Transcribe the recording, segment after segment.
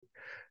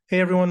Hey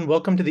everyone,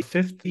 welcome to the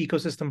fifth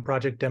ecosystem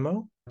project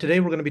demo.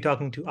 Today we're going to be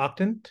talking to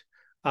Octant.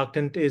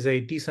 Octant is a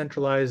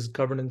decentralized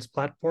governance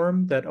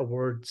platform that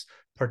awards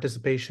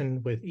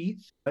participation with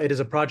ETH. It is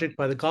a project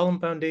by the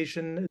Golem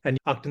Foundation, and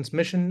Octant's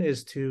mission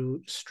is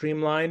to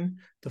streamline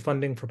the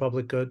funding for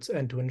public goods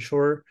and to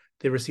ensure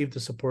they receive the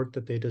support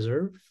that they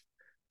deserve.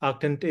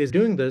 Octant is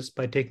doing this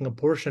by taking a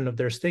portion of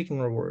their staking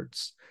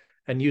rewards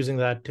and using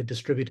that to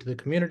distribute to the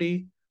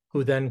community,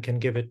 who then can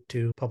give it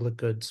to public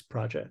goods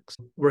projects.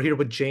 We're here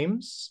with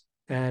James,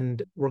 and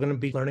we're going to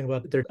be learning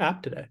about their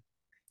app today.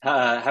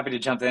 Happy to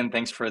jump in.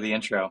 Thanks for the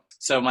intro.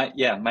 So my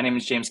name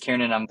is James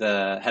Kiernan. I'm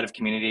the head of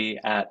community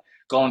at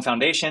Golem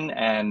Foundation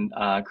and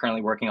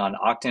currently working on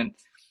Octant.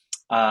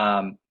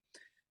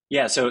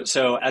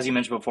 So as you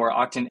mentioned before,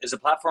 Octant is a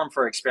platform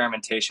for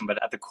experimentation,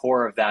 but at the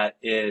core of that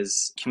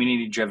is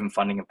community-driven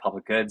funding of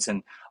public goods,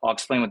 and I'll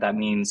explain what that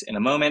means in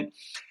a moment.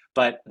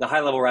 But the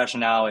high-level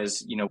rationale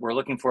is, we're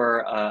looking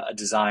for a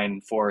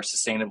design for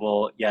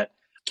sustainable yet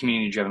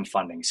community-driven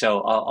funding.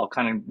 So I'll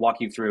kind of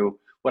walk you through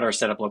what our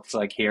setup looks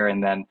like here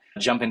and then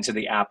jump into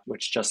the app,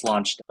 which just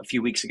launched a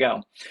few weeks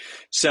ago.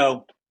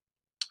 So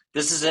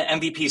this is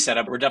an MVP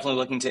setup. We're definitely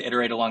looking to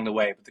iterate along the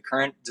way, but the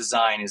current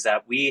design is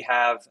that we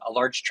have a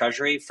large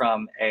treasury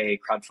from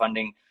a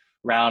crowdfunding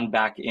round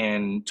back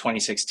in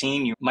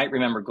 2016. You might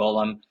remember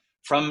Golem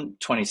from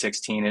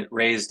 2016. It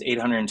raised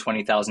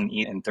 820,000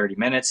 ETH in 30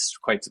 minutes,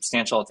 quite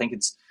substantial. I think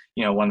it's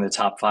one of the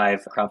top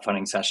 5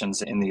 crowdfunding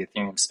sessions in the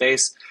Ethereum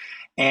space.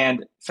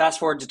 And fast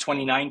forward to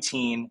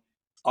 2019,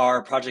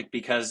 our project,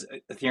 because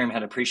Ethereum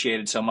had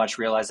appreciated so much,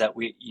 realized that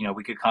we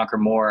could conquer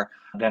more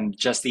than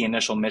just the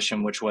initial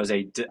mission, which was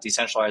a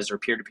decentralized or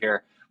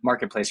peer-to-peer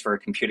marketplace for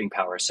computing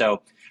power.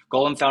 So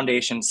Golem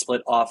Foundation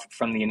split off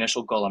from the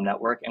initial Golem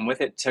network, and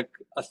with it took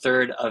a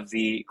third of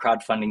the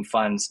crowdfunding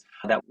funds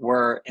that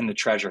were in the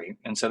treasury.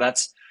 And so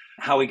that's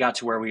how we got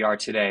to where we are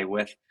today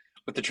with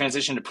the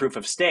transition to proof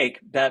of stake.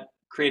 That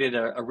created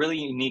a really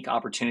unique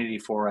opportunity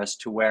for us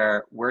to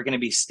where we're going to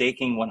be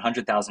staking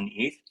 100,000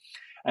 ETH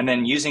and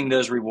then using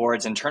those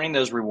rewards and turning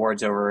those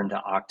rewards over into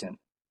Octant.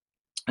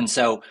 And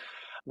so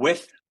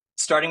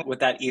starting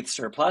with that ETH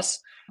surplus,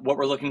 what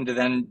we're looking to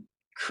then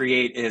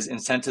create is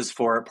incentives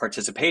for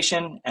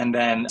participation and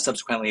then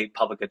subsequently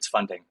public goods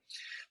funding.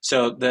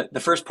 So the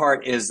first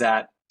part is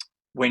that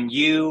when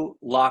you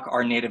lock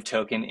our native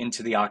token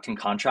into the Octant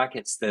contract,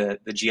 it's the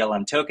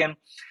GLM token.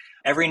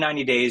 Every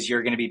 90 days,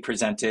 you're going to be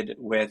presented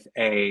with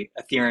a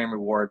Ethereum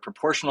reward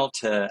proportional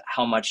to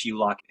how much you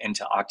lock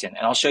into Octant. And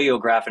I'll show you a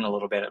graph in a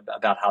little bit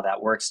about how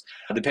that works.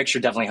 The picture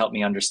definitely helped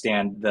me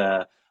understand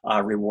the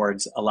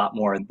rewards a lot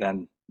more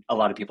than a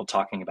lot of people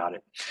talking about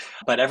it.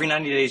 But every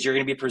 90 days, you're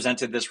going to be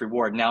presented this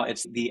reward. Now,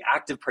 it's the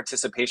active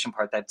participation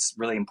part that's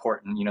really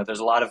important. There's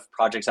a lot of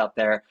projects out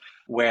there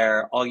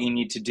where all you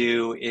need to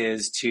do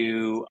is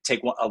to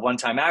take a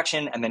one-time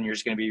action, and then you're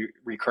just going to be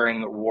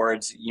recurring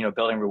rewards,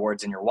 building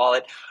rewards in your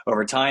wallet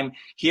over time.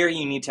 Here,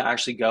 you need to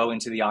actually go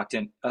into the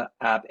Octant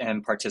app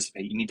and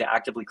participate. You need to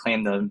actively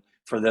claim them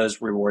for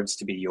those rewards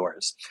to be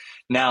yours.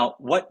 Now,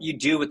 what you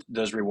do with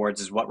those rewards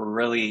is what we're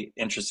really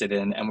interested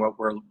in and what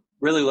we're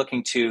really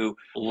looking to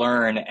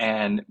learn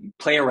and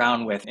play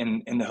around with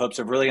in the hopes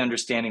of really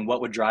understanding what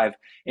would drive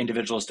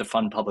individuals to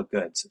fund public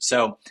goods.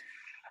 So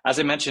as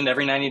I mentioned,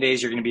 every 90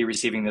 days, you're going to be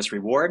receiving this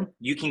reward.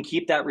 You can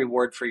keep that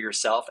reward for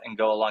yourself and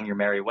go along your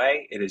merry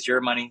way. It is your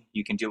money.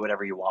 You can do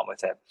whatever you want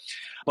with it.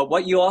 But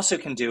what you also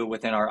can do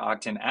within our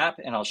Octant app,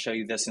 and I'll show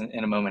you this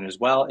in a moment as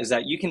well, is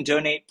that you can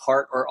donate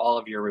part or all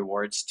of your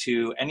rewards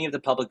to any of the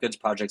public goods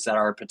projects that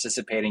are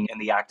participating in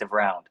the active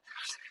round.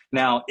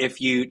 Now,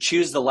 if you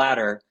choose the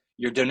latter,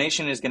 your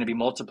donation is going to be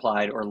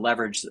multiplied or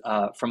leveraged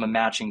from a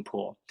matching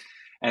pool.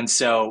 And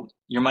so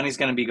your money's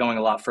going to be going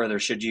a lot further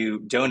should you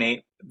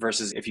donate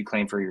versus if you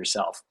claim for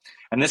yourself.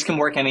 And this can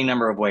work any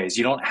number of ways.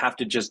 You don't have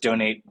to just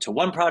donate to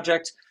one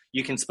project.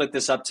 You can split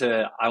this up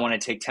to, I want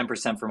to take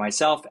 10% for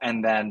myself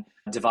and then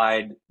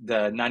divide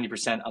the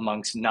 90%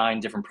 amongst 9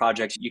 different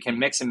projects. You can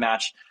mix and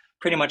match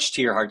pretty much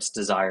to your heart's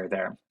desire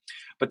there.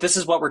 But this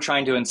is what we're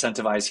trying to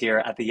incentivize here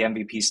at the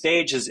MVP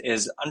stage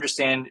is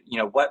understand,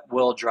 what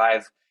will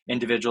drive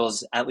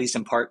individuals, at least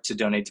in part, to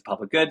donate to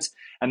public goods.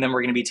 And then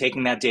we're going to be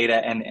taking that data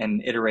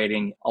and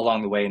iterating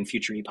along the way in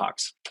future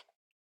epochs.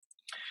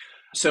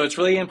 So it's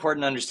really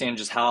important to understand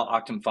just how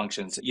Octant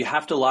functions. You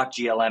have to lock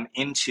GLM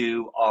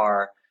into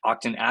our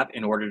Octant app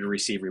in order to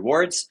receive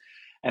rewards.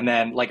 And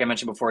then, like I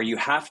mentioned before, you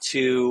have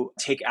to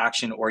take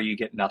action or you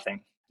get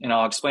nothing. And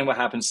I'll explain what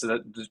happens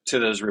to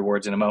those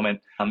rewards in a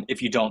moment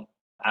if you don't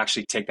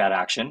actually take that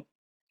action.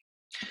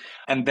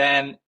 And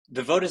then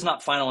the vote is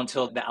not final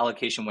until the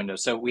allocation window.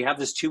 So we have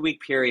this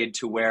 2-week period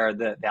to where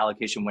the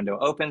allocation window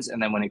opens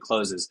and then when it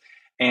closes.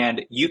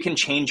 And you can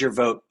change your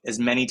vote as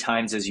many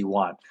times as you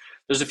want.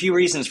 There's a few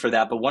reasons for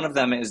that, but one of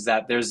them is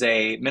that there's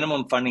a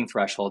minimum funding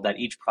threshold that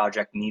each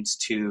project needs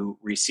to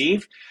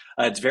receive.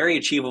 It's very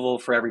achievable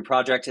for every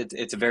project.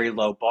 It's a very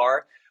low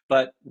bar.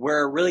 But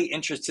we're really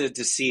interested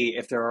to see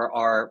if there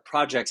are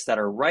projects that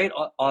are right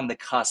on the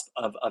cusp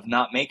of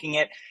not making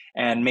it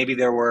And maybe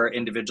there were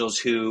individuals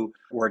who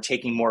were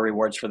taking more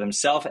rewards for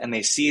themselves, and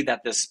they see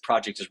that this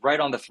project is right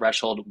on the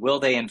threshold. Will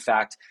they, in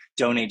fact,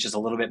 donate just a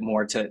little bit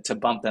more to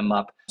bump them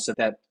up so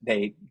that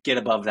they get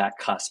above that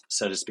cusp,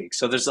 so to speak?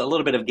 So there's a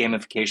little bit of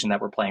gamification that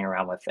we're playing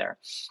around with there.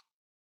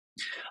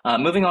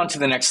 Moving on to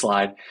the next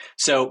slide.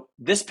 So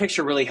this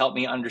picture really helped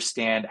me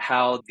understand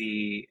how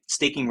the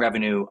staking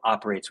revenue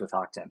operates with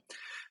Octant.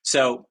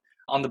 So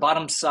on the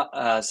bottom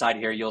side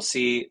here, you'll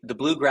see the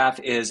blue graph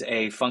is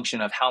a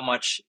function of how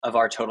much of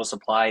our total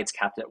supply, it's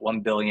capped at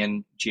 1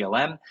 billion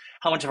GLM,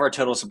 how much of our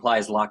total supply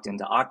is locked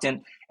into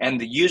Octant. And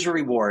the user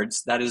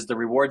rewards, that is the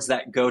rewards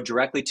that go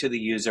directly to the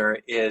user,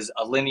 is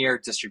a linear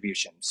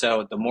distribution.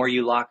 So the more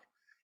you lock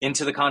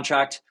into the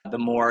contract, the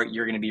more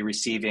you're going to be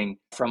receiving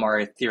from our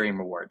Ethereum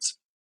rewards.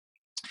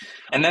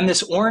 And then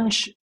this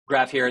orange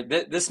graph here,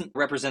 this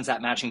represents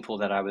that matching pool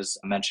that I was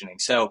mentioning.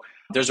 So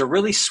there's a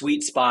really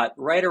sweet spot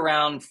right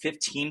around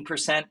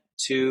 15%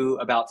 to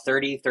about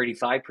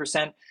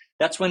 35%.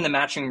 That's when the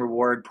matching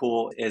reward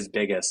pool is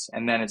biggest.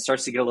 And then it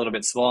starts to get a little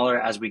bit smaller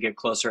as we get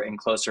closer and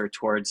closer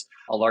towards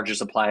a larger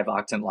supply of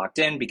Octant locked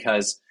in,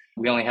 because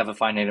we only have a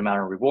finite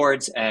amount of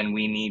rewards and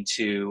we need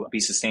to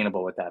be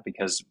sustainable with that,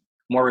 because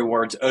more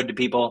rewards owed to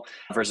people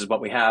versus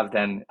what we have,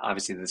 then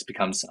obviously this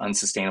becomes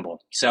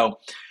unsustainable. So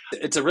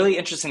it's a really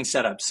interesting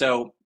setup.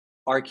 So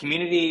our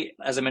community,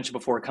 as I mentioned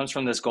before, comes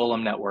from this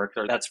Golem network,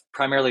 or that's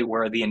primarily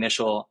where the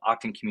initial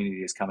Octant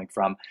community is coming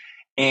from.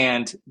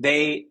 And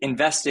they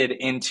invested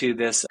into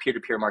this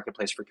peer-to-peer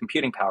marketplace for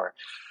computing power.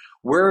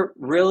 We're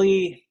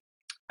really,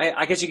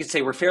 I guess you could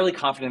say, we're fairly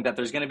confident that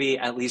there's going to be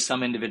at least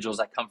some individuals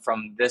that come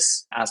from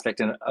this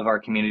aspect of our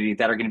community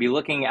that are going to be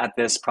looking at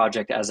this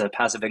project as a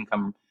passive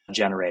income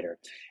generator.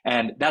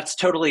 And that's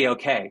totally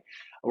okay.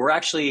 We're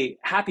actually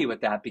happy with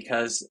that,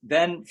 because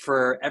then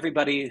for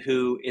everybody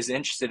who is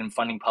interested in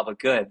funding public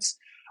goods,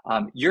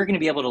 you're going to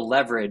be able to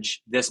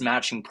leverage this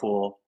matching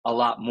pool a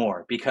lot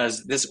more,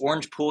 because this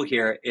orange pool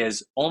here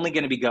is only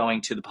going to be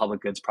going to the public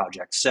goods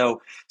project.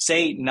 So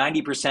say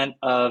 90%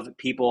 of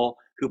people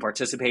who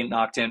participate in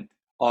Octant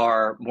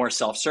are more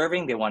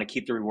self-serving, they want to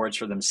keep the rewards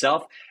for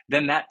themselves,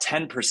 then that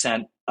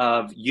 10%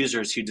 of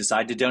users who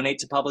decide to donate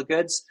to public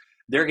goods,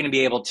 they're going to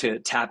be able to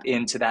tap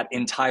into that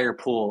entire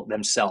pool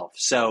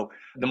themselves. So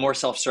the more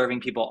self-serving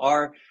people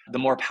are, the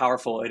more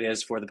powerful it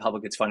is for the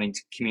public goods funding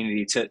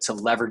community to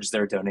leverage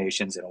their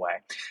donations in a way.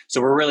 So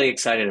we're really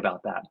excited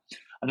about that.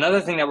 Another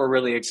thing that we're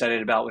really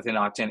excited about within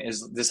Octant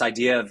is this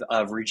idea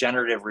of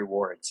regenerative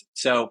rewards.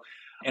 So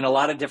in a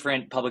lot of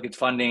different public goods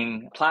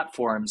funding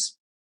platforms,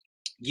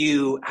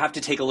 you have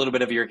to take a little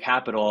bit of your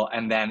capital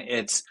and then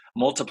it's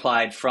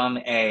multiplied from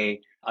a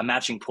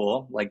matching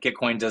pool. Like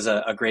Gitcoin does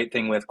a great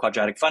thing with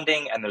quadratic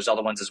funding, and there's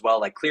other ones as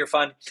well, like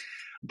ClearFund.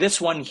 This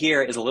one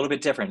here is a little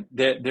bit different.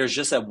 There's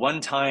just a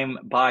one-time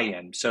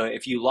buy-in. So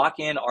if you lock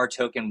in our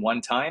token one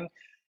time,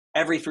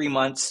 every 3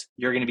 months,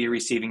 you're going to be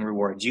receiving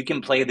rewards. You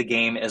can play the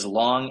game as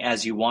long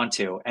as you want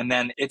to, and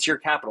then it's your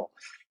capital.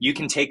 You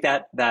can take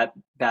that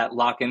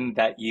lock-in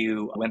that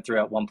you went through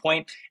at one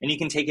point, and you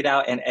can take it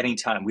out at any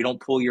time. We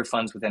don't pool your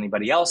funds with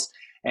anybody else.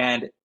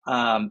 And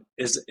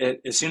as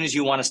soon as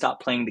you want to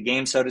stop playing the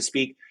game, so to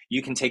speak,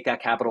 you can take that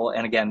capital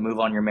and again, move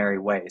on your merry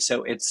way.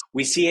 So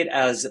we see it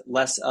as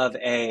less of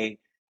a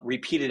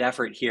repeated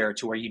effort here,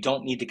 to where you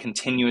don't need to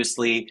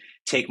continuously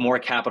take more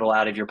capital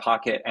out of your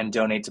pocket and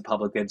donate to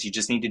public goods. You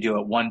just need to do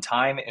it one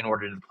time in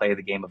order to play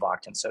the game of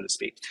Octant, so to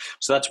speak.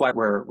 So that's why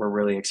we're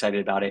really excited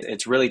about it.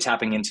 It's really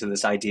tapping into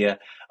this idea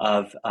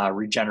of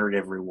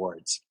regenerative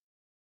rewards.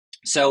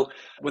 So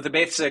with the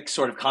basic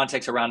sort of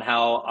context around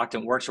how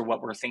Octant works, or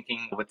what we're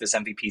thinking with this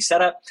MVP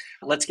setup,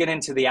 let's get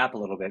into the app a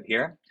little bit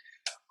here.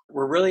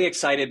 We're really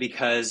excited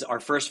because our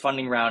first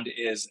funding round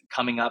is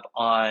coming up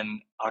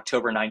on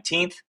October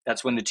 19th.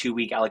 That's when the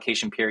 2-week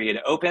allocation period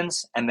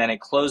opens, and then it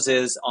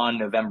closes on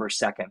November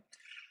 2nd.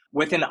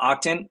 Within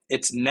Octant,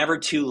 it's never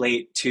too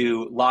late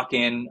to lock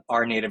in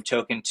our native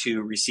token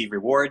to receive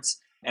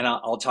rewards. And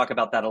I'll talk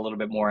about that a little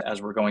bit more as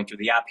we're going through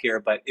the app here.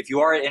 But if you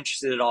are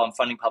interested at all in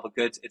funding public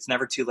goods, it's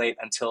never too late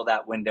until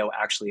that window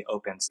actually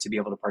opens to be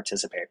able to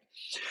participate.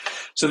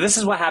 So this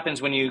is what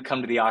happens when you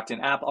come to the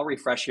Octant app. I'll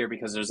refresh here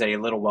because there's a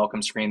little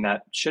welcome screen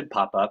that should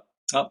pop up.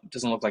 Oh, it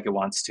doesn't look like it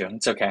wants to.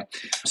 It's okay.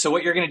 So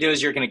what you're going to do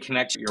is you're going to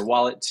connect your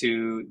wallet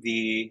to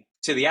the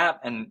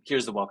app. And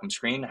here's the welcome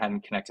screen. I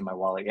hadn't connected my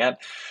wallet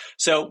yet.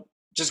 So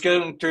just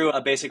going through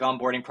a basic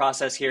onboarding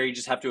process here, you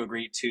just have to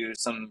agree to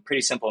some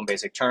pretty simple and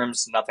basic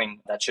terms, nothing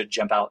that should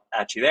jump out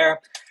at you there.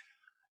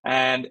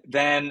 And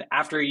then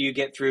after you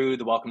get through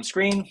the welcome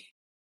screen,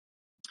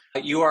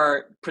 you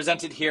are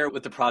presented here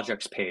with the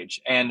projects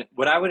page. And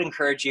what I would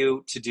encourage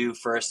you to do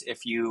first,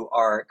 if you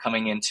are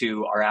coming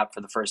into our app for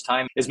the first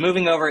time, is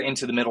moving over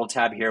into the middle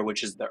tab here,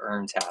 which is the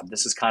Earn tab.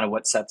 This is kind of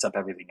what sets up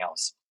everything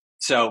else.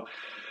 So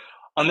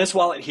on this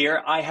wallet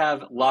here, I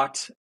have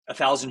locked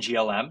 1,000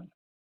 GLM.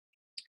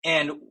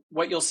 And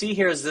what you'll see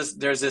here is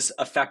there's this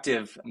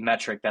effective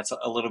metric that's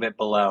a little bit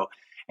below.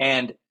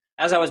 And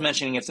as I was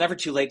mentioning, it's never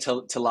too late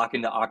to lock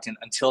into Octant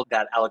until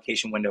that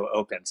allocation window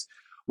opens.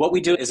 What we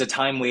do is a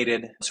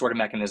time-weighted sort of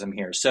mechanism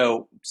here.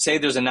 So say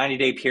there's a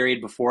 90-day period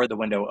before the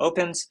window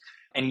opens,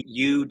 and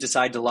you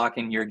decide to lock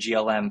in your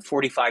GLM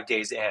 45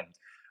 days in.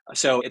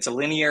 So it's a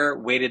linear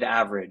weighted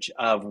average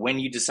of when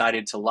you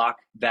decided to lock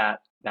that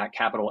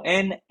capital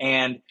in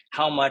and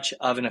how much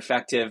of an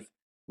effective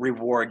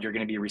reward you're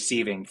going to be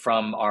receiving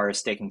from our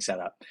staking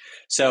setup.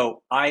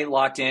 So I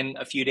locked in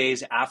a few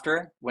days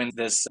after when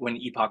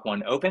Epoch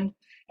 1 opened.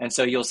 And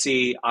so you'll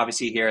see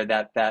obviously here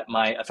that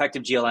my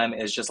effective GLM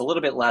is just a little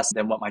bit less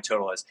than what my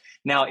total is.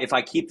 Now, if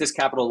I keep this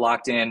capital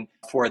locked in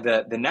for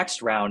the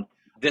next round,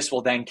 this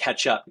will then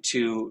catch up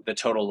to the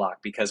total lock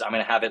because I'm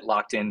going to have it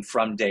locked in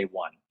from day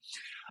one.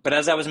 But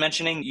as I was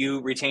mentioning,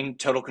 you retain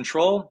total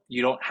control.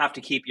 You don't have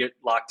to keep it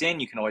locked in.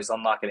 You can always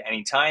unlock at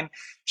any time.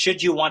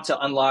 Should you want to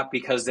unlock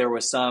because there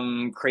was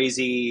some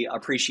crazy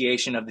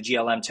appreciation of the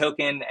GLM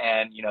token,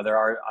 and there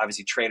are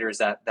obviously traders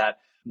that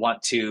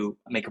want to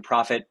make a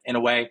profit in a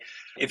way.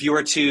 If you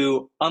were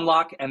to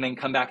unlock and then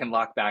come back and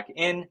lock back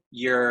in,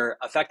 your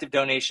effective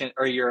donation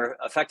or your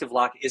effective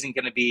lock isn't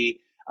going to be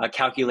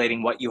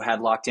calculating what you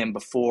had locked in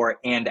before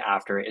and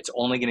after. It's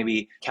only going to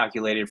be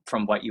calculated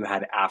from what you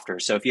had after.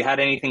 So if you had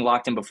anything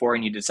locked in before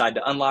and you decide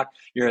to unlock,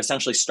 you're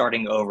essentially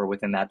starting over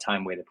within that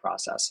time-weighted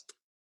process.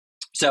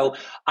 So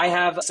I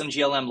have some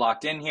GLM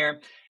locked in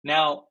here.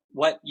 Now,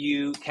 what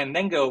you can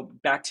then go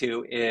back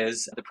to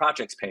is the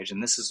projects page,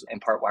 and this is in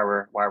part why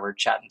we're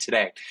chatting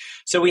today.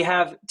 So we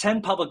have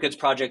 10 public goods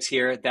projects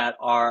here that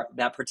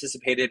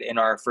participated in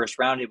our first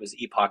round. It was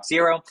Epoch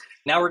 0.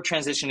 Now we're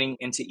transitioning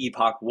into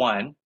Epoch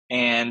 1.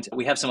 And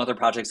we have some other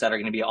projects that are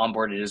going to be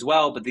onboarded as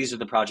well, but these are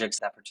the projects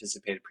that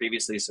participated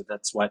previously. So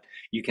that's what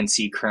you can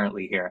see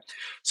currently here.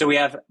 So we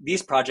have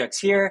these projects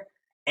here,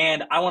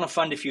 and I want to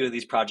fund a few of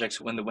these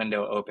projects when the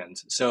window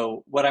opens.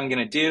 So what I'm going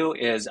to do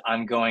is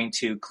I'm going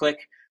to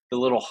click the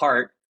little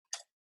heart,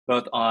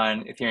 both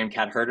on Ethereum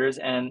Cat Herders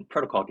and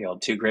Protocol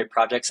Guild, 2 great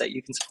projects that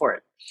you can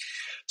support.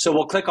 So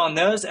we'll click on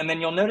those, and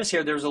then you'll notice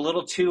here there's a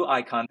little 2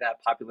 icon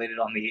that populated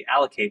on the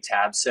allocate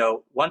tab.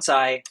 So once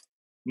I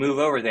move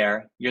over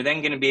there, you're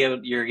then going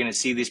to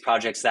see these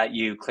projects that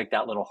you click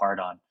that little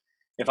heart on.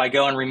 If I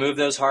go and remove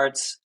those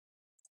hearts,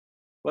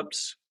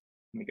 whoops,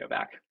 let me go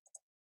back.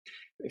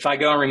 If I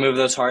go and remove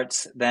those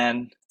hearts,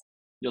 then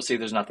you'll see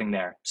there's nothing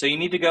there. So you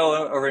need to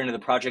go over into the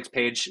projects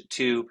page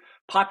to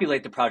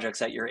populate the projects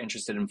that you're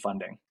interested in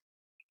funding.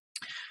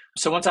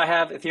 So once I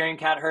have Ethereum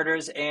Cat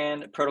Herders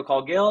and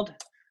Protocol Guild,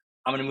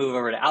 I'm going to move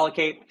over to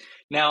allocate.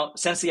 Now,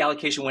 since the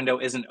allocation window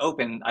isn't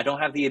open, I don't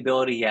have the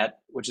ability yet,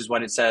 which is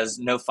what it says,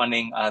 no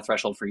funding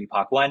threshold for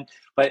Epoch 1.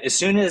 But as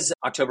soon as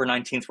October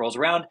 19th rolls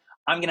around,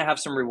 I'm going to have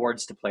some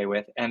rewards to play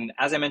with. And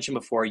as I mentioned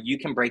before, you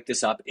can break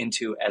this up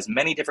into as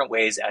many different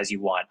ways as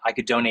you want. I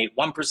could donate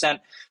 1%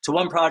 to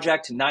one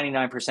project,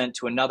 99%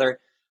 to another,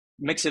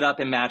 mix it up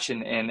and match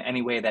in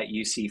any way that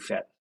you see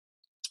fit.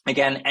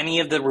 Again,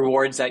 any of the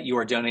rewards that you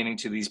are donating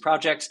to these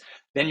projects,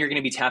 then you're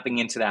going to be tapping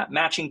into that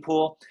matching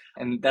pool.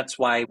 And that's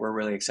why we're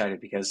really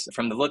excited, because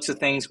from the looks of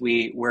things,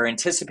 we're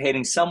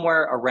anticipating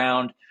somewhere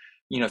around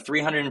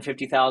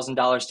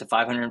 $350,000 to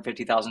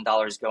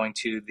 $550,000 going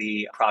to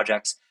the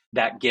projects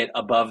that get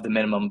above the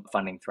minimum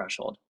funding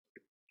threshold.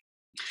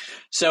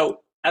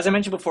 So as I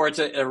mentioned before, it's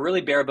a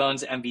really bare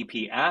bones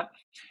MVP app.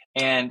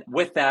 And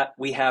with that,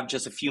 we have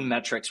just a few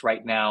metrics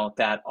right now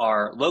that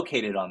are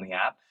located on the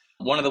app.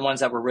 One of the ones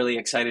that we're really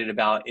excited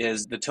about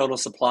is the total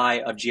supply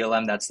of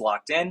GLM that's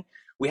locked in.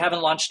 We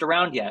haven't launched a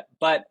round yet,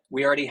 but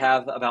we already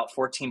have about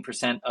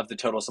 14% of the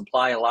total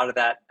supply. A lot of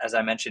that, as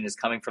I mentioned, is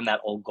coming from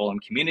that old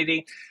Golem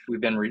community. We've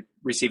been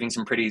receiving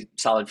some pretty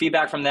solid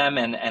feedback from them,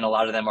 and a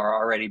lot of them are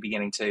already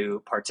beginning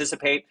to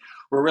participate.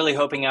 We're really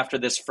hoping after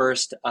this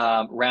first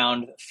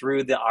round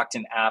through the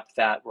Octant app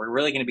that we're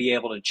really going to be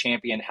able to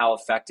champion how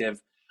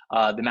effective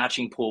the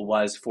matching pool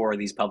was for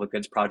these public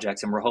goods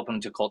projects. And we're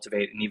hoping to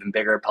cultivate an even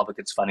bigger public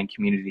goods funding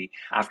community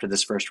after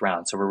this first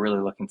round. So we're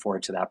really looking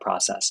forward to that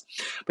process.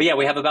 But yeah,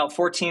 we have about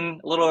a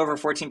little over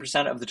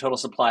 14% of the total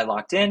supply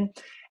locked in.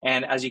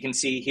 And as you can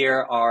see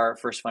here, our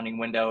first funding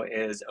window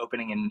is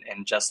opening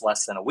in just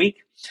less than a week.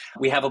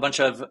 We have a bunch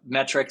of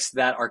metrics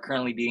that are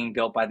currently being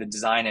built by the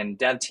design and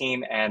dev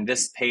team, and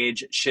this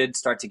page should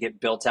start to get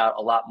built out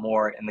a lot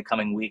more in the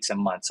coming weeks and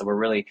months. So we're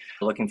really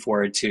looking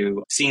forward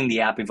to seeing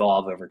the app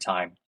evolve over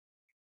time.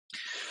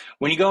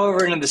 When you go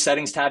over into the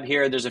settings tab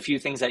here, there's a few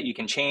things that you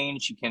can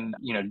change. You can,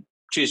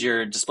 choose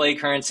your display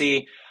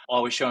currency,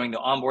 always showing the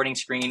onboarding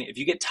screen. If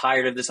you get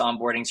tired of this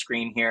onboarding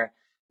screen here,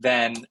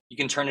 then you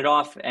can turn it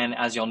off. And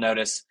as you'll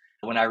notice,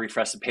 when I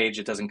refresh the page,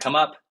 it doesn't come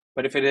up.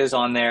 But if it is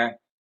on there,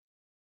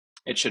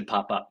 it should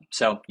pop up.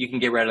 So you can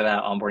get rid of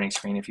that onboarding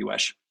screen if you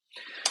wish.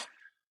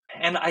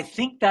 And I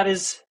think that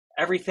is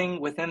everything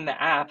within the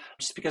app,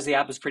 just because the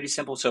app is pretty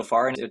simple so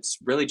far. And it's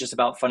really just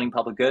about funding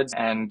public goods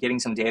and getting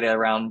some data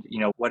around,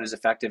 what is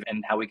effective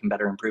and how we can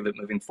better improve it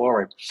moving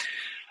forward.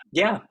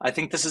 Yeah, I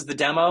think this is the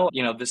demo.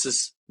 This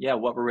is,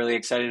 what we're really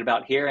excited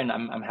about here. And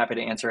I'm happy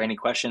to answer any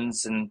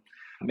questions and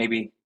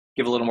maybe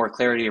give a little more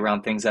clarity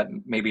around things that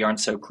maybe aren't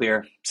so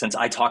clear. Since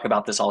I talk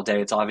about this all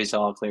day, it's obviously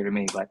all clear to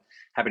me, but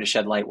happy to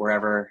shed light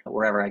wherever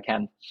I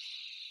can.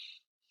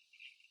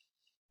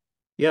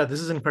 Yeah,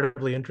 this is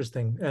incredibly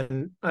interesting.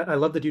 And I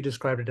love that you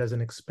described it as an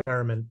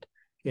experiment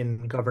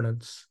in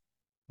governance.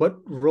 What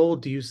role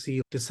do you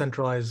see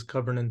decentralized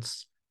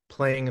governance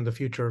playing in the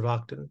future of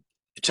Octant?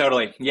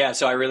 Totally. Yeah.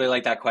 So I really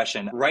like that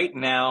question. Right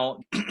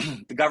now,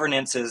 the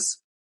governance is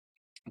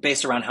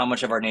based around how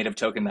much of our native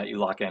token that you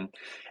lock in.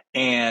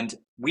 And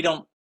we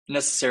don't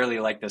necessarily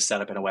like this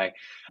setup in a way.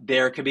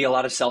 There could be a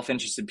lot of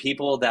self-interested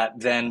people that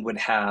then would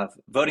have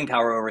voting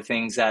power over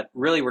things that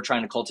really we're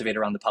trying to cultivate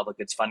around the public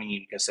goods funding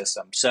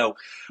ecosystem. So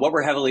what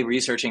we're heavily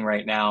researching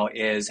right now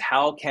is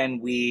how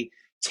can we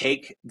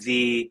take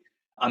the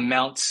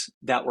amounts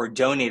that were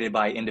donated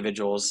by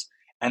individuals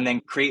and then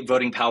create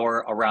voting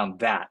power around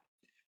that.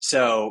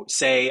 So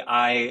say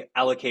I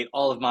allocate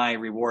all of my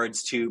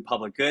rewards to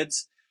public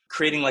goods,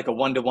 creating like a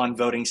one-to-one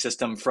voting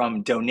system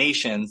from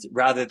donations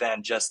rather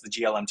than just the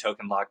GLM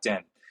token locked in.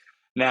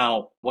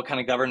 Now, what kind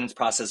of governance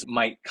process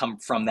might come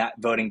from that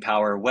voting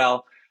power?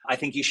 Well, I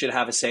think you should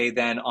have a say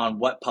then on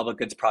what public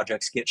goods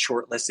projects get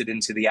shortlisted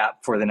into the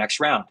app for the next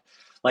round.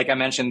 Like I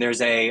mentioned,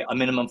 there's a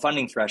minimum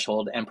funding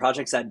threshold, and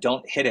projects that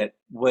don't hit it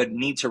would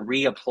need to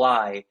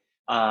reapply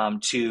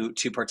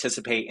to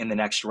participate in the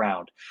next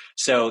round.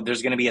 So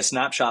there's going to be a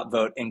snapshot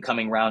vote in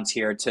coming rounds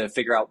here to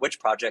figure out which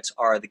projects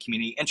are the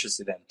community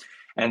interested in.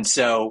 And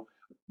so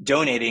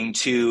donating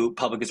to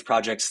public goods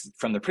projects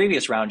from the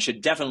previous round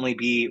should definitely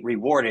be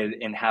rewarded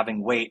in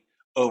having weight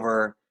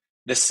over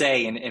the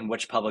say in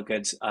which public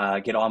goods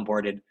get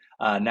onboarded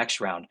next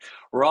round.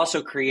 We're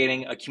also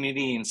creating a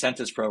community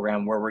incentives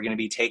program where we're going to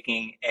be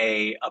taking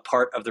a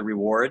part of the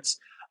rewards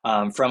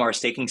from our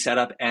staking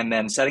setup and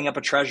then setting up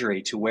a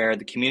treasury to where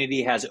the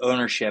community has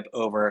ownership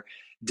over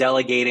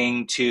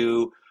delegating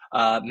to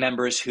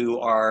members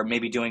who are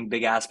maybe doing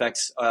big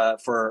aspects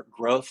for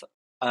growth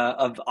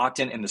of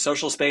Octant in the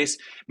social space.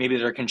 Maybe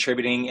they're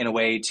contributing in a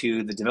way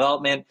to the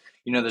development.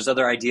 There's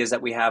other ideas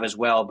that we have as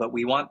well, but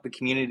we want the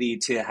community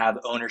to have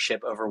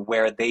ownership over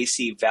where they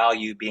see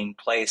value being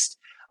placed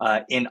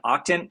in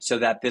Octant, so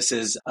that this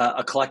is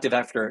a collective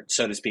effort,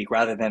 so to speak,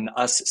 rather than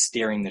us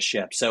steering the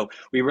ship. So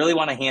we really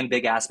want to hand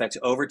big aspects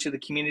over to the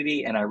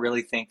community, and I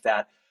really think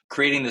that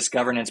creating this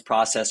governance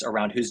process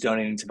around who's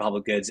donating to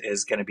public goods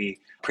is going to be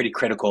pretty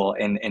critical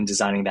in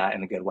designing that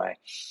in a good way.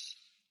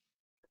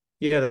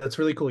 Yeah, that's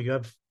really cool. You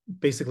have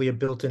basically a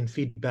built-in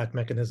feedback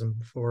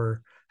mechanism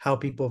for how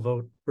people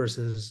vote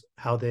versus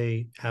how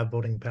they have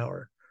voting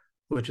power,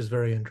 which is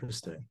very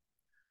interesting.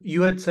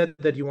 You had said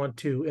that you want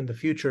to, in the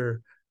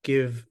future,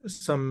 give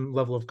some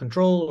level of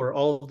control or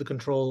all of the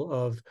control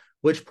of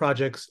which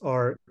projects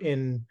are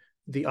in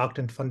the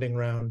Octant funding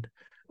round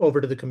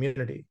over to the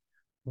community.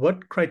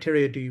 What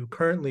criteria do you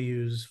currently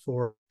use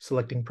for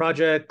selecting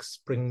projects,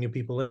 bringing new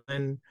people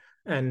in,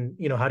 and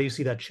how do you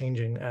see that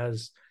changing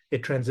as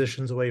it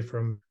transitions away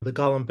from the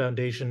Golem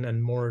Foundation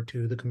and more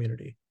to the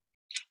community?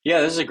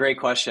 Yeah, this is a great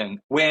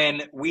question.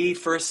 When we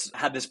first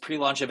had this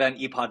pre-launch event,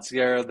 Epoch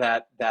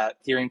that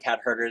Ethereum Cat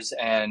Herders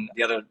and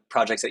the other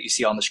projects that you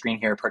see on the screen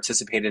here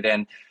participated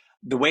in,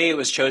 the way it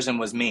was chosen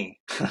was me.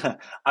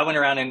 I went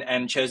around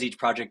and chose each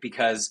project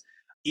because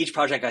each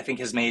project I think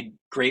has made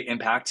great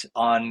impact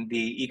on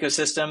the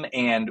ecosystem,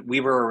 and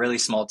we were a really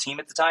small team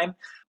at the time,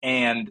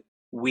 and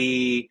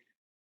we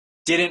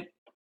didn't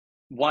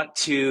want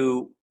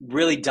to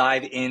really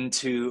dive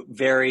into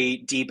very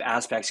deep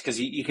aspects because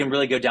you can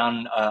really go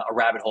down a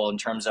rabbit hole in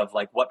terms of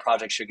like what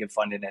projects should get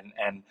funded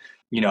and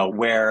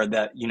where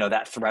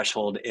that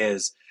threshold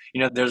is.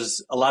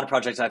 There's a lot of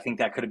projects I think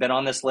that could have been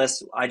on this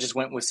list. I just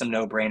went with some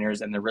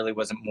no-brainers, and there really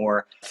wasn't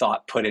more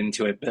thought put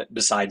into it. But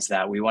besides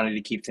that, we wanted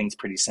to keep things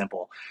pretty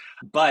simple.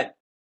 But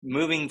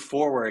moving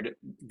forward,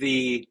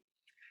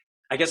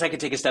 I guess I could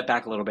take a step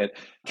back a little bit.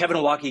 Kevin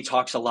Owocki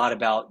talks a lot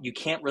about you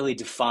can't really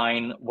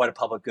define what a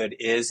public good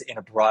is in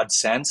a broad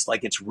sense.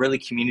 Like, it's really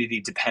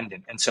community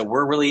dependent. And so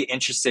we're really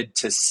interested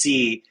to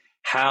see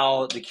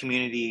how the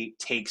community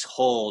takes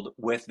hold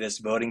with this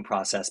voting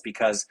process,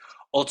 because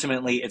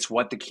ultimately it's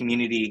what the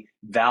community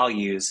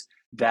values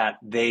that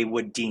they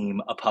would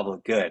deem a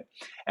public good.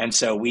 And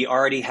so we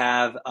already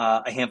have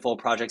a handful of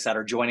projects that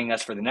are joining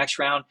us for the next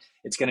round.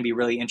 It's going to be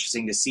really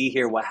interesting to see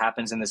here what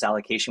happens in this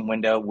allocation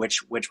window,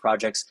 which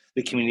projects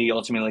the community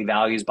ultimately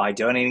values by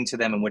donating to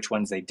them and which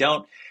ones they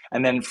don't.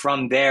 And then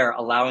from there,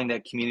 allowing the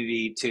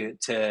community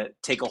to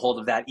take a hold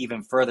of that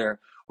even further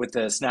with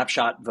the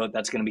snapshot vote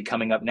that's going to be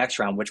coming up next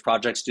round. Which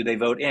projects do they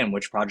vote in?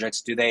 Which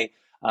projects do they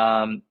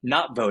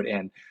not vote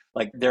in?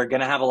 Like, they're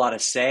going to have a lot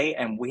of say,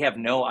 and we have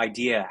no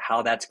idea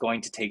how that's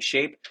going to take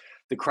shape.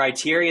 The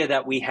criteria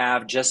that we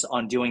have just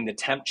on doing the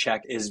temp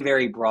check is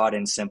very broad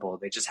and simple.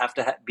 They just have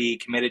to be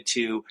committed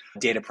to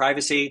data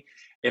privacy.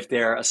 If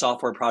they're a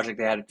software project,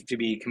 they have to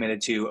be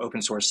committed to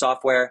open source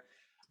software.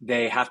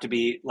 They have to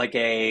be like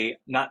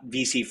not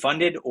VC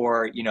funded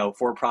or,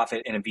 for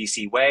profit in a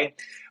VC way.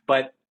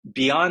 But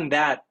beyond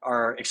that,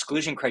 our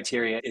exclusion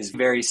criteria is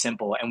very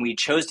simple. And we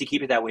chose to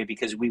keep it that way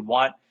because we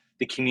want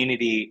the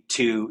community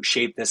to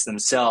shape this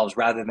themselves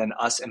rather than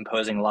us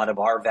imposing a lot of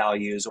our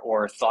values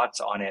or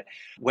thoughts on it,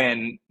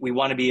 when we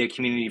want to be a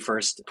community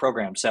first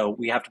program. So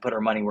we have to put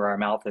our money where our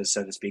mouth is,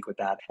 so to speak, with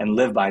that and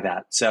live by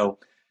that. So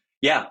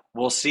Yeah,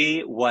 we'll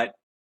see what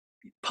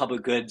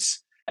public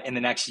goods in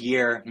the next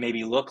year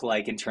maybe look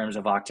like in terms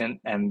of Octant.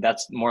 And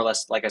that's more or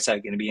less, like I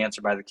said, going to be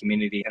answered by the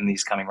community in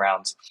these coming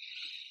rounds.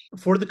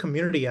 For the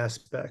community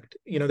aspect,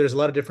 there's a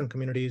lot of different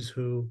communities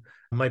who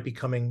might be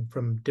coming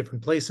from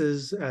different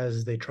places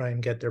as they try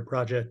and get their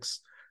projects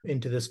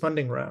into this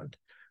funding round.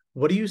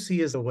 What do you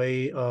see as a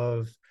way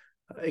of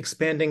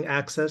expanding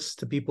access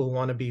to people who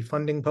want to be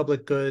funding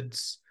public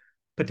goods,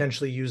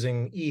 potentially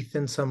using ETH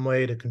in some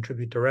way to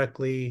contribute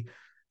directly?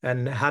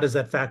 And how does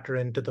that factor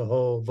into the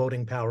whole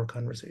voting power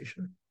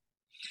conversation?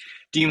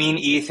 Do you mean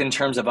ETH in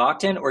terms of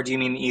Octant, or do you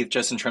mean ETH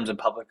just in terms of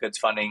public goods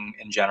funding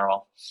in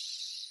general?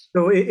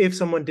 So if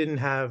someone didn't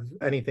have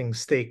anything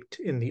staked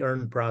in the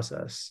earn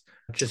process,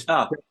 just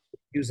Oh,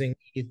 using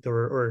ETH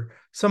or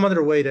some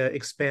other way to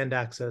expand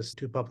access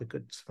to public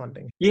goods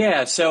funding.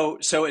 yeah, so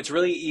it's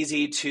really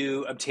easy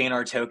to obtain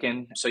our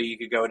token. So you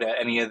could go to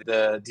any of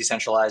the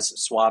decentralized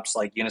swaps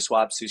like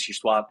Uniswap,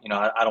 SushiSwap.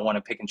 I don't want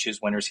to pick and choose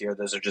winners here.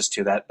 Those are just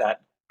two that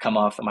come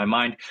off of my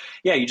mind.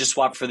 Yeah, you just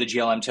swap for the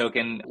GLM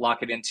token,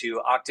 lock it into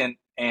Octant,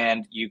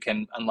 and you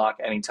can unlock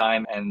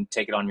anytime and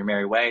take it on your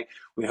merry way.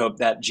 We hope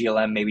that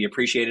GLM maybe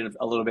appreciated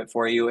a little bit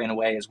for you in a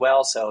way as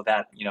well, so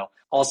that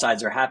all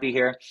sides are happy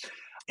here.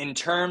 In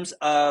terms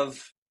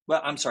of, well,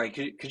 I'm sorry,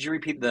 could you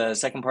repeat the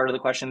second part of the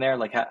question there?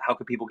 Like, how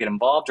could people get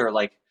involved, or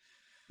like,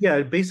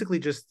 Yeah, basically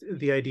just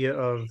the idea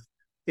of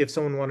if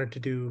someone wanted to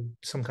do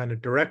some kind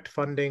of direct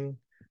funding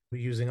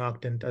using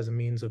Octant as a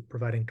means of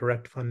providing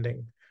direct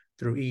funding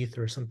through ETH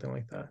or something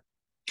like that.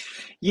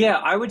 yeah,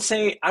 I would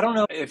say, I don't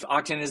know if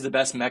Octant is the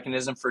best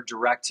mechanism for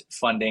direct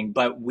funding,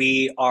 but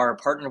we are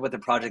partnered with a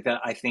project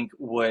that I think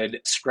would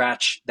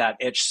scratch that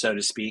itch, so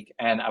to speak.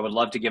 And I would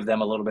love to give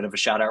them a little bit of a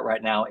shout out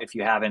right now if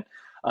you haven't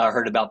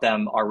heard about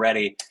them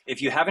already.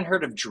 If you haven't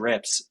heard of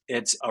Drips,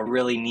 it's a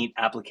really neat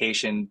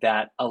application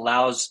that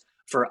allows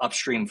for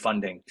upstream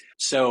funding.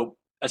 So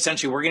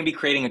essentially, we're going to be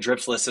creating a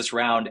Drips list this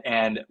round,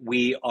 and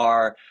we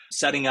are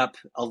setting up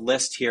a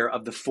list here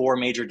of the four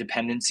major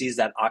dependencies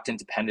that Octant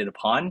depended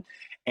upon.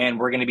 And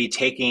we're going to be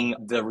taking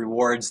the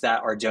rewards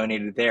that are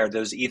donated there,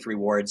 those ETH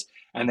rewards,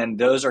 and then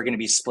those are going to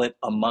be split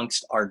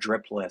amongst our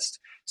drip list.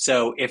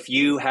 So if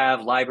you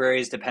have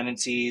libraries,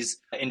 dependencies,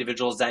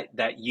 individuals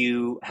that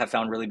you have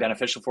found really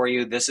beneficial for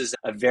you, this is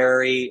a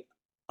very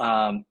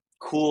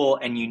cool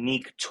and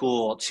unique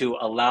tool to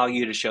allow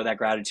you to show that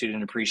gratitude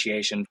and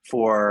appreciation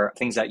for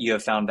things that you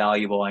have found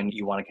valuable and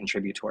you want to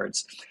contribute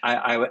towards.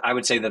 I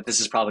would say that this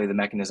is probably the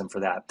mechanism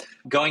for that.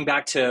 Going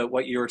back to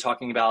what you were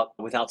talking about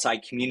with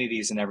outside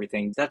communities and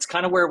everything, that's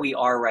kind of where we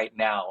are right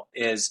now.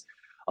 Is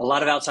a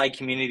lot of outside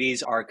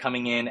communities are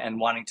coming in and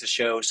wanting to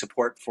show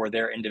support for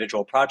their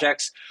individual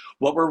projects.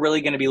 What we're really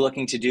going to be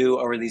looking to do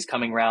over these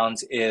coming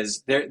rounds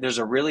is there's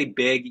a really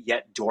big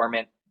yet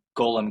dormant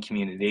Golem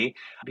community.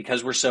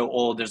 Because we're so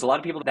old, there's a lot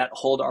of people that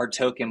hold our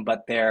token,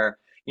 but they're,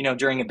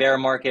 during a bear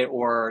market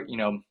or,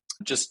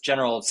 just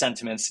general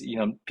sentiments,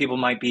 people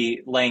might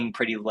be laying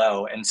pretty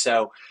low. And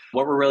so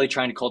what we're really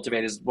trying to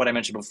cultivate is what I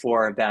mentioned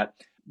before, that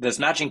this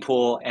matching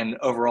pool and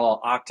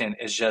overall Octant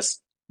is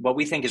just what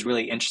we think is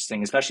really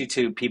interesting, especially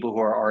to people who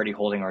are already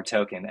holding our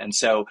token. And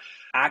so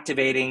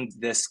activating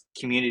this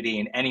community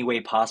in any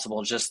way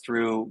possible, just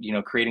through,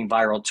 creating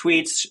viral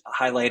tweets,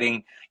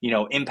 highlighting,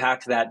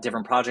 impact that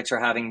different projects are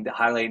having,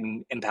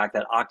 highlighting impact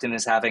that Octant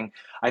is having.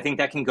 I think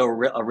that can go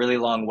a really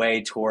long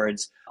way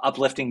towards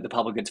uplifting the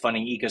public goods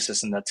funding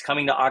ecosystem that's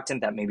coming to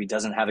Octant that maybe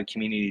doesn't have a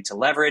community to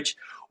leverage.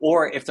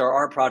 Or if there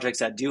are projects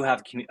that do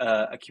have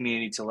a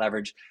community to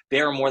leverage,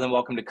 they are more than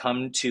welcome to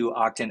come to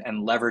Octant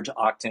and leverage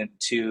Octant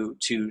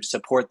to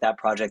support that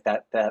project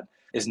that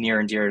is near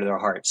and dear to their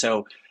heart.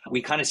 So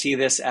we kind of see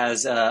this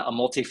as a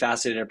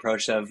multifaceted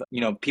approach of,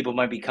 people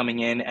might be coming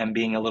in and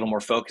being a little more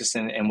focused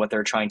in what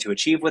they're trying to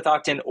achieve with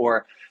Octant,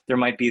 or there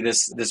might be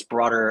this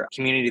broader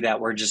community that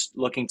we're just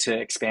looking to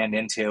expand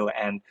into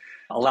and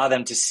allow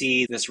them to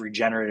see this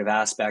regenerative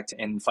aspect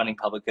in funding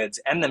public goods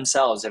and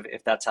themselves,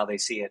 if that's how they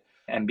see it,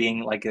 and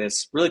being like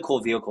this really cool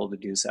vehicle to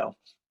do so.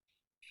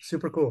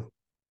 Super cool.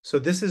 So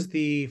this is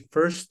the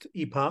first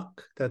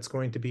Epoch that's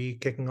going to be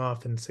kicking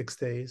off in 6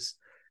 days.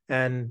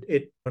 And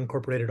it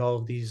incorporated all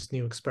of these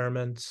new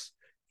experiments.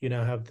 You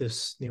now have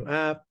this new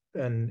app,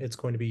 and it's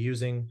going to be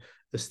using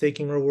the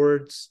staking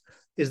rewards.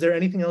 Is there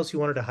anything else you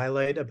wanted to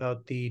highlight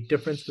about the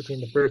difference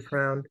between the first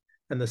round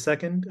and the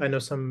second? I know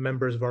some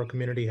members of our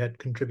community had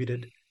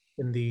contributed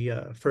in the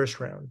first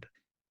round.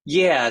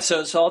 Yeah,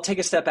 so I'll take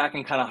a step back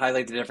and kind of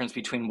highlight the difference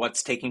between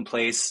what's taking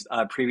place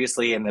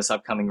previously in this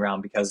upcoming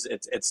round, because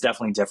it's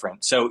definitely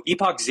different. So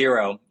Epoch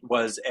Zero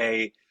was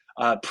a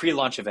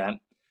pre-launch event.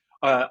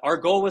 Our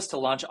goal was to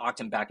launch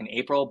Octant back in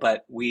April,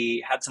 but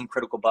we had some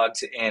critical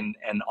bugs in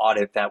an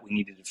audit that we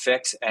needed to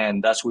fix,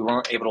 and thus we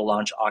weren't able to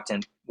launch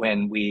Octant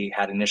when we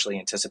had initially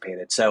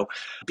anticipated. So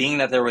being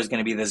that there was going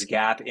to be this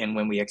gap in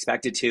when we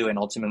expected to and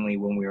ultimately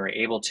when we were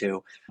able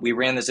to, we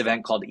ran this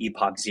event called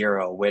Epoch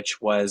Zero,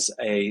 which was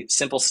a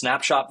simple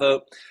snapshot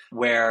vote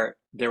where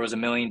there was $1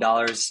 million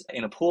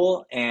in a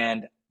pool,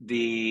 and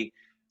the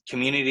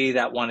community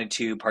that wanted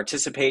to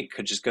participate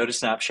could just go to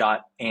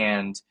Snapshot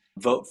and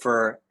vote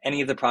for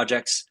any of the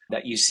projects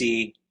that you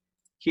see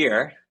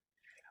here.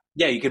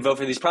 Yeah, you could vote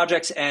for these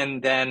projects,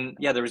 and then,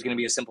 yeah, there was going to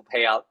be a simple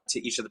payout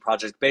to each of the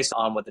projects based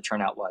on what the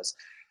turnout was.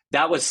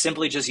 That was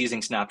simply just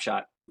using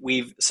Snapshot.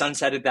 We've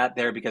sunsetted that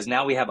there because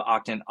now we have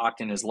Octant.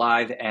 Octant is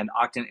live, and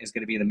Octant is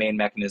going to be the main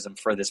mechanism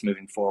for this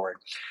moving forward.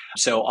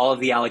 So all of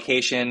the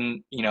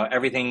allocation,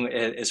 everything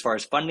as far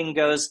as funding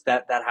goes,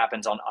 that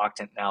happens on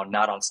Octant now,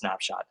 not on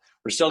Snapshot.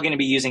 We're still going to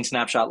be using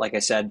Snapshot, like I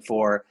said,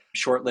 for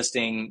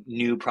shortlisting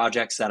new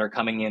projects that are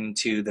coming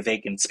into the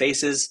vacant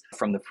spaces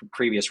from the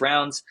previous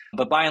rounds.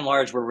 But by and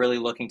large, we're really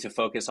looking to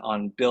focus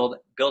on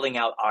building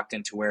out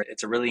Octant to where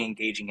it's a really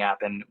engaging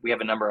app, and we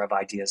have a number of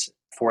ideas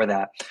for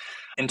that.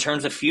 In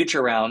terms of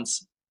future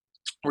rounds,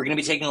 we're going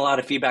to be taking a lot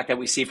of feedback that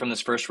we see from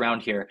this first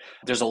round here.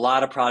 There's a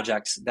lot of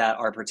projects that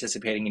are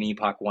participating in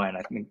Epoch 1.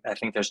 I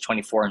think there's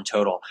 24 in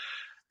total.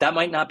 That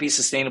might not be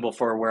sustainable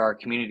for where our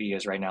community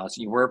is right now.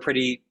 So we're a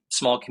pretty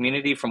small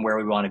community from where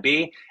we want to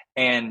be,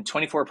 and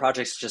 24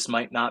 projects just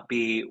might not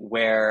be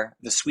where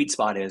the sweet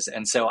spot is.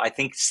 And so I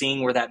think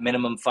seeing where that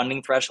minimum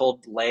funding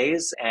threshold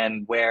lays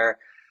and where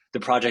the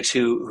projects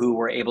who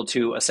were able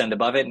to ascend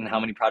above it and how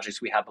many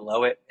projects we have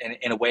below it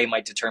in a way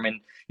might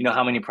determine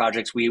how many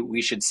projects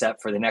we should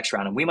set for the next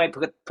round, and we might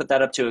put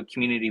that up to a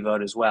community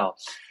vote as well.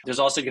 There's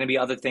also going to be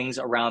other things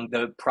around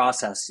the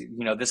process.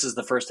 This is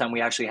the first time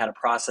we actually had a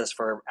process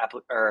for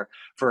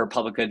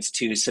public goods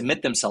to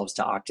submit themselves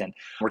to Octant.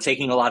 We're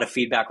taking a lot of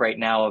feedback right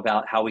now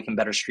about how we can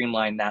better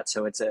streamline that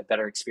so it's a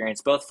better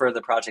experience both for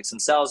the projects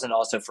themselves and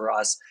also for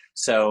us,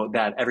 so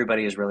that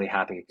everybody is really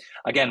happy.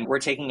 Again, we're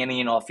taking any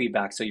and all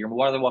feedback, so you're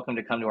more than welcome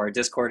to come to our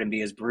Discord and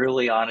be as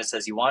brutally honest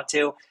as you want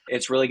to.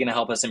 It's really going to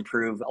help us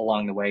improve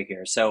along the way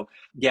here. So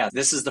yeah,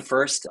 this is the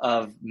first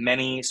of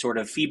many sort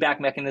of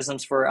feedback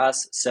mechanisms for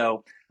us.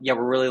 So yeah,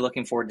 we're really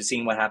looking forward to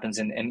seeing what happens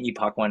in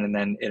Epoch 1 and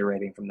then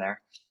iterating from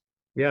there.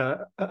 Yeah,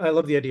 I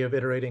love the idea of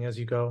iterating as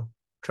you go,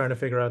 trying to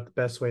figure out the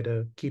best way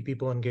to keep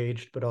people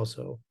engaged, but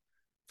also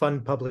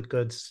fund public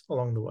goods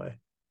along the way.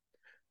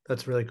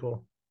 That's really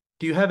cool.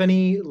 Do you have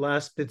any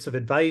last bits of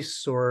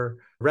advice or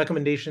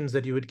recommendations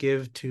that you would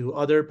give to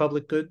other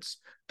public goods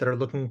that are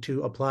looking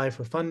to apply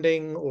for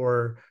funding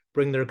or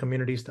bring their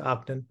communities to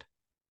Octant?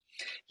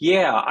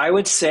 Yeah, I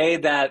would say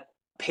that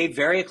pay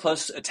very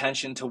close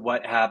attention to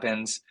what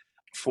happens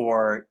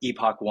for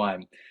Epoch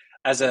 1.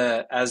 As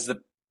the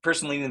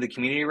person leading the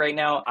community right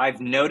now, I've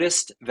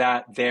noticed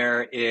that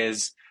there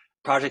is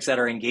projects that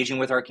are engaging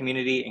with our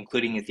community,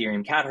 including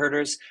Ethereum cat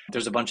herders.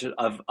 There's a bunch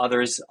of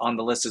others on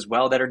the list as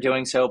well that are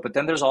doing so. But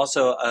then there's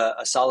also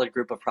a solid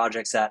group of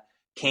projects that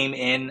came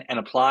in and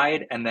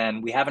applied, and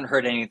then we haven't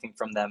heard anything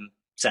from them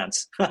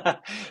since.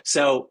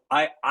 So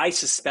I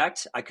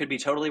suspect, I could be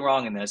totally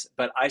wrong in this,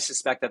 but I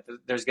suspect that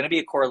there's going to be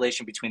a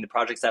correlation between the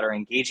projects that are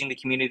engaging the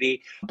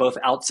community, both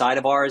outside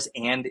of ours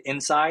and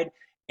inside,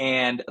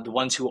 and the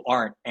ones who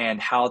aren't,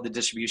 and how the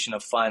distribution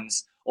of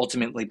funds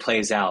ultimately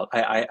plays out.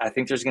 I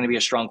think there's going to be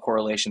a strong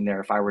correlation there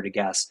if I were to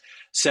guess.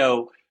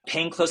 So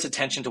paying close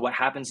attention to what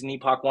happens in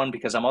Epoch 1,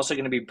 because I'm also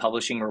going to be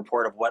publishing a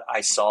report of what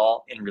I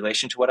saw in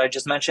relation to what I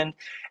just mentioned.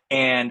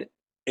 And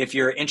if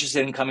you're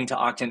interested in coming to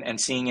Octant and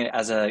seeing it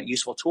as a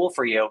useful tool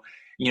for you,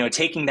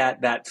 taking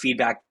that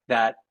feedback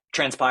that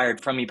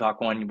transpired from Epoch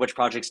 1, which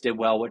projects did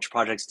well, which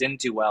projects didn't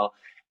do well,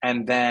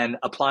 and then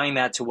applying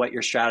that to what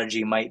your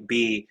strategy might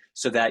be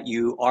so that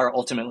you are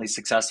ultimately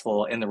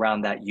successful in the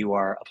round that you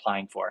are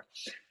applying for.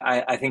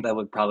 I think that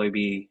would probably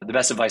be the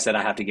best advice that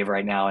I have to give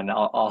right now, and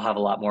I'll have a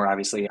lot more,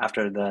 obviously,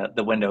 after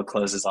the window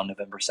closes on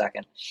November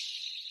 2nd.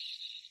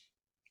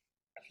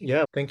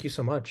 Yeah, thank you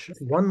so much.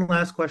 One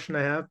last question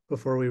I have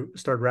before we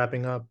start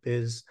wrapping up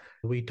is,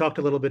 we talked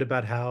a little bit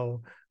about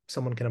how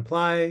someone can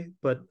apply,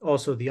 but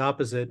also the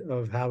opposite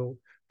of how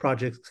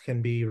projects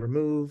can be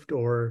removed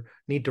or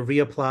need to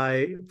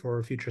reapply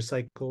for future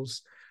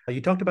cycles.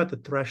 You talked about the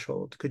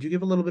threshold. Could you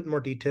give a little bit more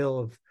detail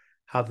of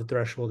how the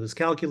threshold is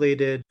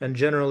calculated and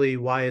generally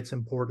why it's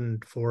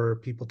important for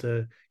people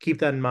to keep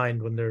that in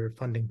mind when they're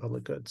funding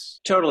public goods?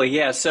 Totally,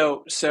 yeah.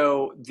 So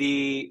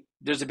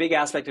there's a big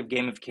aspect of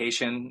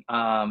gamification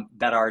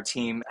that our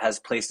team has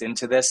placed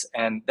into this,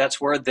 and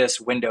that's where this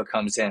window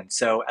comes in.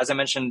 So as I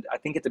mentioned, I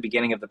think at the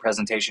beginning of the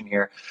presentation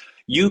here,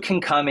 you can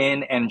come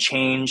in and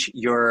change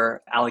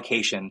your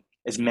allocation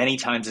as many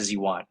times as you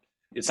want.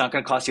 It's not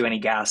going to cost you any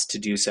gas to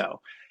do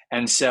so.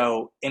 And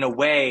so in a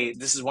way,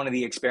 this is one of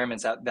the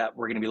experiments that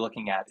we're going to be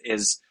looking at,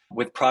 is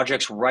with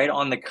projects right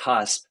on the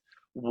cusp,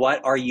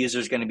 what are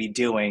users going to be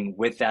doing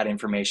with that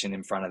information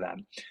in front of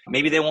them?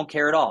 Maybe they won't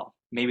care at all.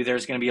 Maybe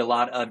there's going to be a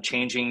lot of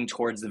changing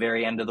towards the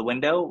very end of the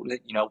window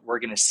that, we're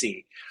going to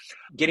see.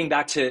 Getting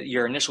back to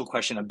your initial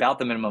question about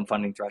the minimum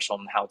funding threshold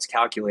and how it's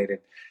calculated,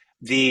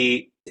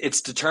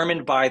 it's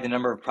determined by the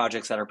number of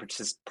projects that are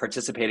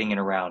participating in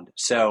a round.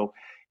 So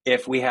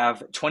if we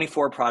have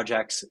 24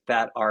 projects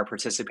that are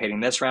participating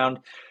this round,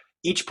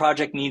 each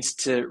project needs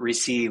to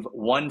receive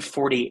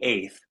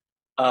 1/48th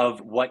of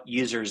what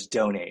users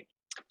donate.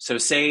 So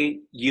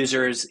say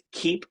users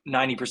keep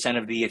 90%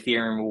 of the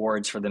Ethereum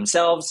rewards for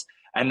themselves,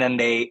 and then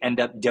they end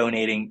up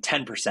donating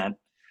 10%.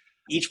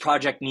 each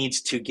project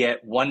needs to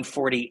get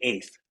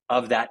 1/48th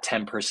of that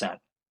 10%.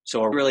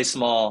 So a really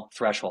small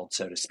threshold,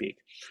 so to speak.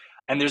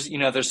 And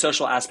there's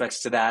social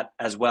aspects to that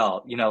as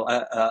well.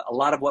 A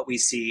lot of what we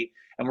see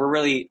and we're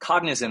really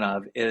cognizant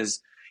of is,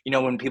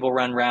 when people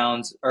run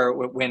rounds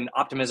or when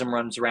optimism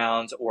runs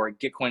rounds or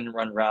Gitcoin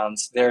run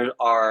rounds, there's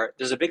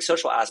a big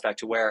social aspect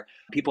to where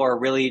people are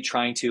really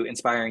trying to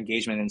inspire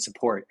engagement and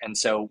support. And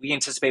so we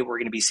anticipate we're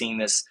going to be seeing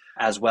this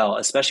as well,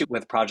 especially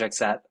with projects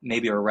that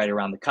maybe are right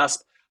around the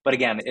cusp. But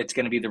again, it's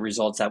going to be the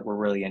results that we're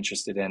really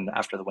interested in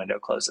after the window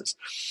closes.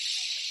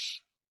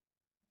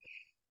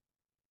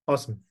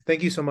 Awesome.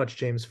 Thank you so much,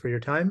 James, for your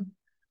time.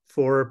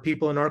 For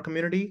people in our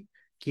community,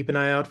 keep an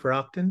eye out for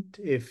Octant.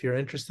 If you're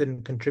interested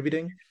in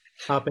contributing,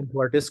 hop into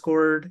our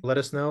Discord, let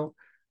us know.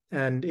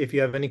 And if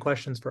you have any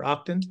questions for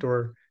Octant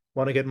or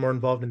want to get more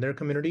involved in their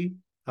community,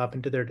 hop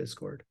into their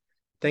Discord.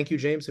 Thank you,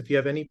 James. If you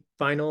have any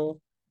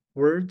final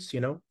words,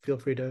 feel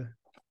free to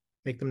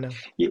make them now.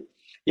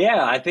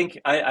 Yeah, I think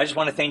I just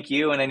want to thank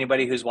you and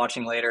anybody who's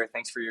watching later.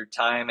 Thanks for your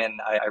time,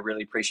 and I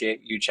really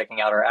appreciate you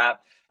checking out our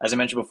app. As I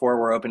mentioned before,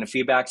 we're open to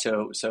feedback,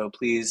 so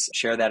please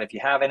share that if you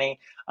have any.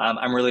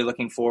 I'm really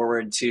looking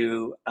forward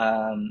to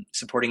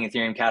supporting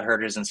Ethereum cat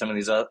herders and some of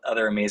these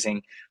other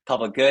amazing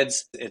public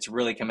goods. It's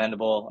really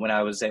commendable when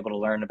I was able to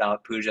learn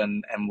about Pooja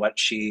and what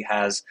she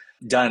has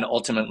done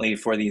ultimately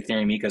for the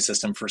Ethereum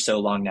ecosystem for so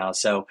long now.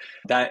 So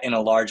that in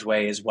a large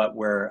way is what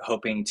we're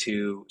hoping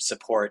to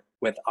support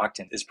with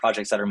Octant, is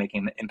projects that are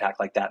making an impact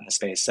like that in the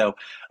space. So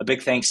a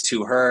big thanks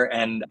to her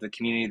and the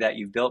community that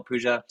you've built,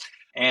 Pooja.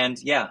 And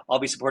yeah, I'll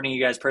be supporting you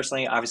guys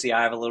personally. Obviously,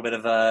 I have a little bit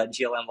of a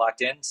GLM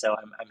locked in, so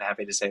I'm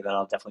happy to say that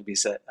I'll definitely be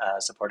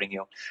supporting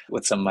you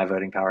with some of my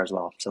voting power as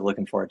well. So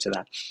looking forward to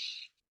that.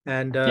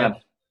 And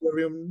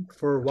everyone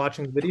for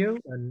watching the video,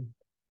 and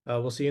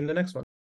we'll see you in the next one.